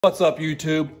What's up,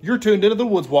 YouTube? You're tuned into the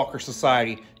Woods Walker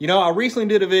Society. You know, I recently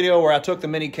did a video where I took the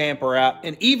mini camper out,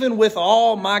 and even with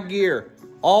all my gear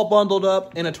all bundled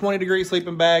up in a 20-degree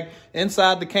sleeping bag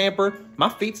inside the camper, my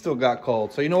feet still got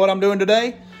cold. So you know what I'm doing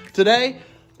today? Today,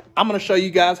 I'm gonna show you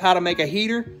guys how to make a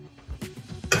heater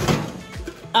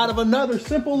out of another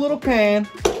simple little can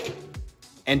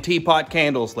and teapot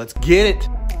candles. Let's get it.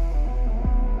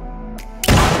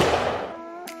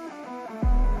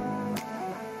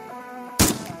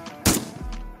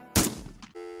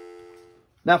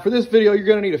 Now for this video, you're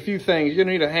gonna need a few things. You're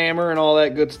gonna need a hammer and all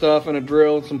that good stuff, and a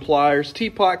drill and some pliers,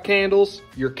 teapot candles,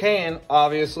 your can,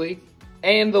 obviously,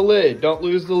 and the lid. Don't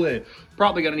lose the lid.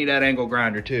 Probably gonna need that angle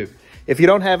grinder too. If you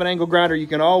don't have an angle grinder, you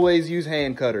can always use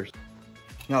hand cutters.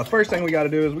 Now the first thing we gotta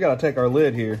do is we gotta take our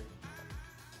lid here,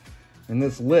 and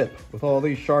this lip with all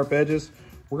these sharp edges,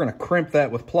 we're gonna crimp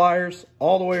that with pliers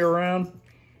all the way around,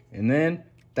 and then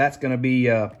that's gonna be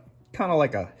kind of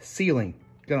like a sealing.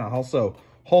 Gonna also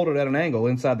hold it at an angle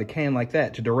inside the can like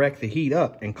that to direct the heat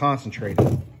up and concentrate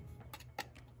it.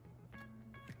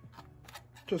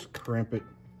 Just crimp it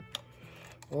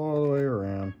all the way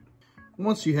around.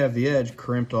 Once you have the edge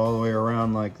crimped all the way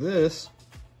around like this,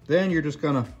 then you're just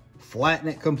gonna flatten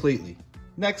it completely.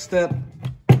 Next step,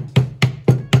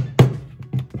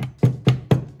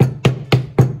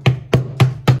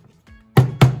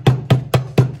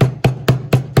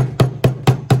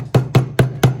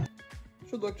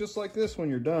 should look just like this when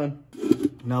you're done.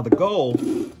 Now the goal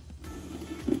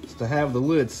is to have the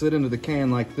lid sit into the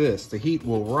can like this. The heat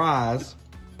will rise,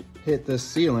 hit this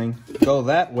ceiling, go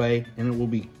that way, and it will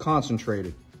be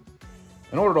concentrated.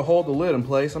 In order to hold the lid in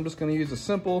place, I'm just gonna use a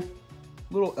simple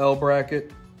little L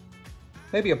bracket,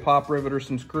 maybe a pop rivet or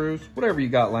some screws, whatever you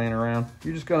got laying around.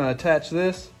 You're just gonna attach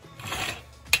this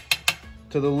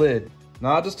to the lid.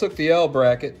 Now I just took the L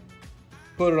bracket,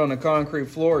 put it on the concrete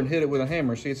floor and hit it with a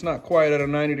hammer. See, it's not quite at a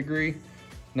 90 degree.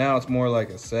 Now it's more like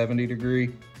a 70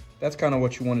 degree. That's kind of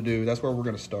what you want to do. That's where we're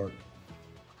going to start.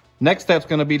 Next step's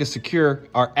going to be to secure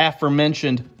our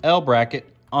aforementioned L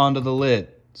bracket onto the lid.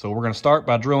 So we're going to start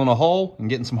by drilling a hole and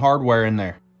getting some hardware in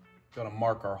there. Going to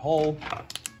mark our hole.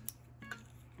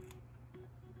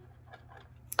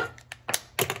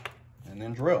 And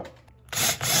then drill.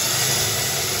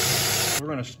 We're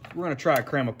going to try to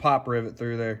cram a pop rivet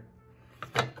through there.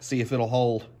 See if it'll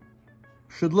hold.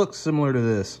 Should look similar to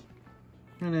this.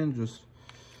 And then just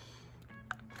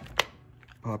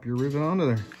pop your rivet onto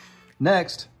there.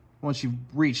 Next, once you've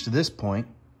reached this point,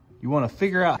 you want to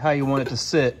figure out how you want it to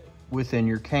sit within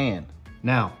your can.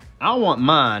 Now, I want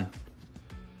mine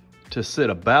to sit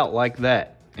about like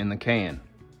that in the can.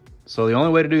 So the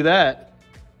only way to do that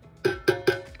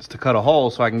is to cut a hole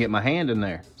so I can get my hand in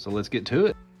there. So let's get to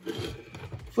it.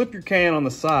 Flip your can on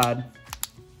the side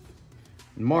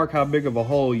and mark how big of a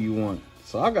hole you want.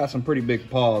 So I've got some pretty big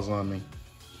paws on me.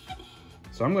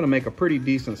 So I'm gonna make a pretty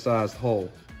decent sized hole.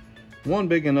 One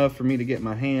big enough for me to get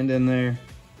my hand in there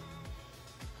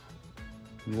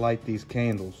and light these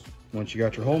candles. Once you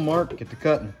got your hole marked, get to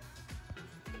cutting.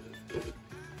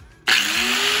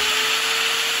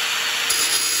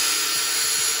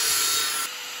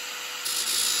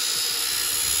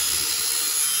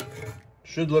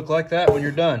 Should look like that when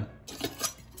you're done.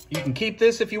 You can keep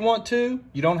this if you want to.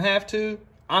 You don't have to.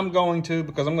 I'm going to,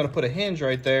 because I'm going to put a hinge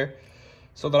right there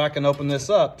so that I can open this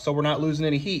up so we're not losing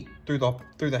any heat through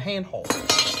the handhole.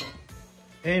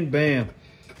 And bam.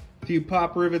 A few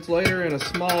pop rivets later and a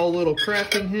small little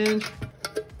crafting hinge.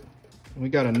 We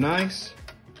got a nice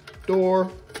door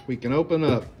we can open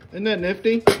up. Isn't that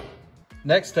nifty?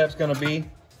 Next step's going to be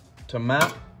to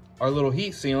mount our little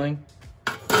heat sealing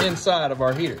inside of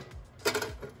our heater.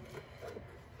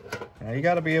 Now you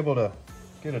got to be able to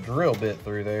get a drill bit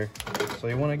through there, so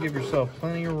you want to give yourself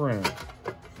plenty of room.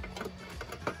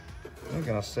 I'm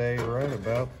gonna say right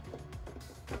about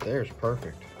there's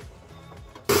perfect.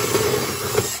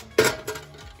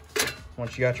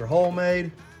 Once you got your hole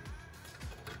made,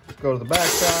 go to the back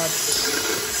side,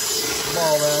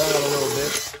 ball that out a little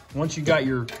bit. Once you got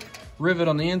your rivet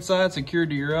on the inside secured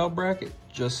to your L bracket,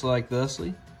 just like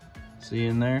thusly, see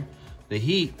in there, the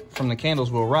heat from the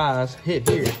candles will rise, hit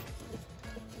here,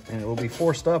 and it will be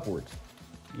forced upwards.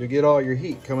 You'll get all your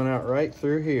heat coming out right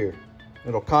through here.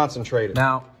 It'll concentrate it.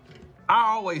 Now,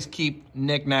 I always keep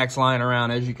knickknacks lying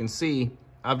around. As you can see,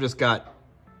 I've just got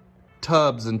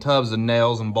tubs and tubs of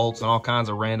nails and bolts and all kinds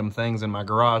of random things in my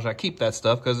garage. I keep that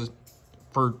stuff because it's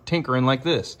for tinkering like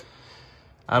this.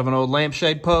 Out of an old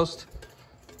lampshade post,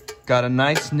 got a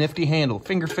nice nifty handle.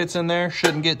 Finger fits in there,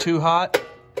 shouldn't get too hot.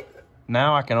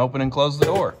 Now I can open and close the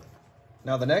door.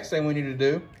 Now the next thing we need to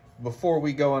do before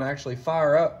we go and actually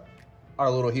fire up our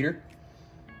little heater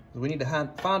We need to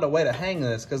find a way to hang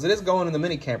this because it is going in the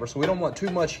mini camper, so we don't want too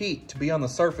much heat to be on the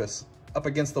surface up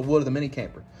against the wood of the mini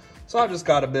camper. So I've just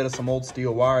got a bit of some old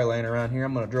steel wire laying around here.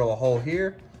 I'm gonna drill a hole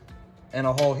here and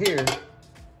a hole here,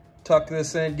 tuck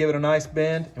this in, give it a nice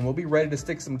bend, and we'll be ready to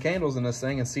stick some candles in this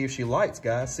thing and see if she lights,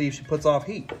 guys. See if she puts off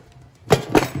heat.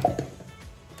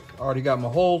 Already got my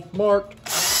hole marked.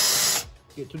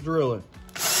 Get to drilling.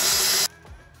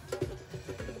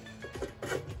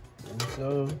 And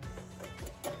so,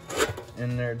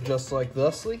 in there just like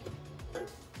thusly.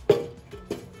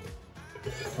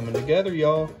 Coming together,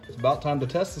 y'all. It's about time to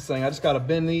test this thing. I just got to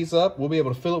bend these up. We'll be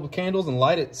able to fill it with candles and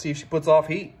light it, see if she puts off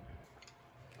heat.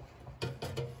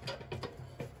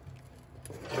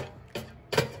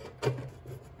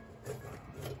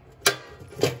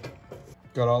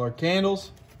 Got all our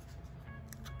candles.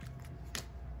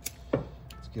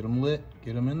 Let's get them lit,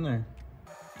 get them in there.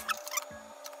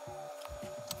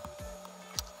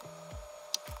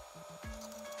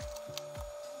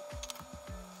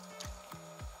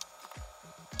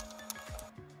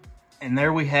 And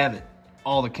there we have it.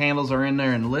 All the candles are in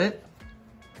there and lit.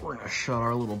 We're gonna shut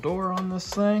our little door on this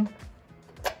thing.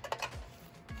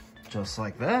 Just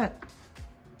like that.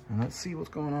 And let's see what's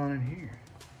going on in here.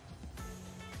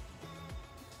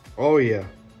 Oh yeah,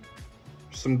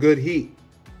 some good heat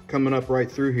coming up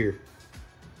right through here.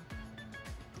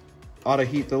 Ought to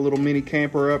heat the little mini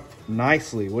camper up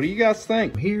nicely. What do you guys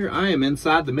think? Here I am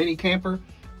inside the mini camper,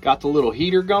 got the little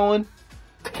heater going,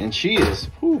 and she is,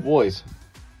 whoo boys,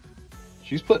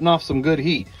 she's putting off some good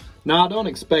heat. Now I don't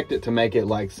expect it to make it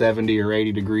like 70 or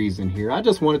 80 degrees in here. I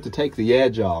just want it to take the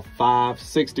edge off, 5,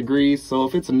 6 degrees. So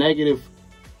if it's a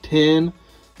 -10,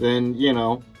 then you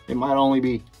know, it might only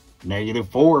be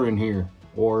 -4 in here.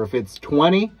 Or if it's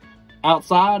 20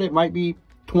 outside, it might be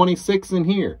 26 in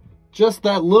here. Just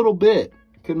that little bit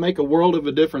could make a world of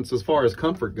a difference as far as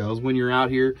comfort goes when you're out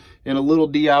here in a little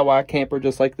DIY camper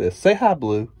just like this. Say hi,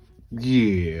 Blue.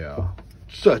 Yeah,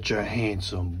 such a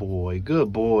handsome boy.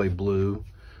 Good boy, Blue.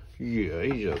 Yeah,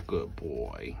 he's a good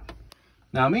boy.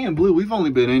 Now, me and Blue, we've only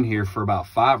been in here for about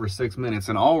 5 or 6 minutes,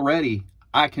 and already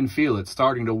I can feel it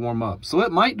starting to warm up. So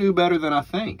it might do better than I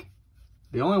think.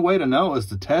 The only way to know is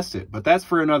to test it, but that's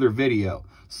for another video.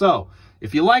 So,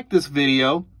 if you like this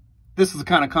video, this is the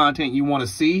kind of content you want to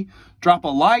see, drop a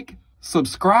like,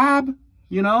 subscribe,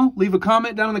 you know, leave a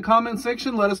comment down in the comment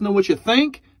section. Let us know what you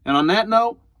think. And on that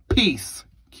note, peace.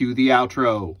 Cue the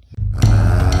outro.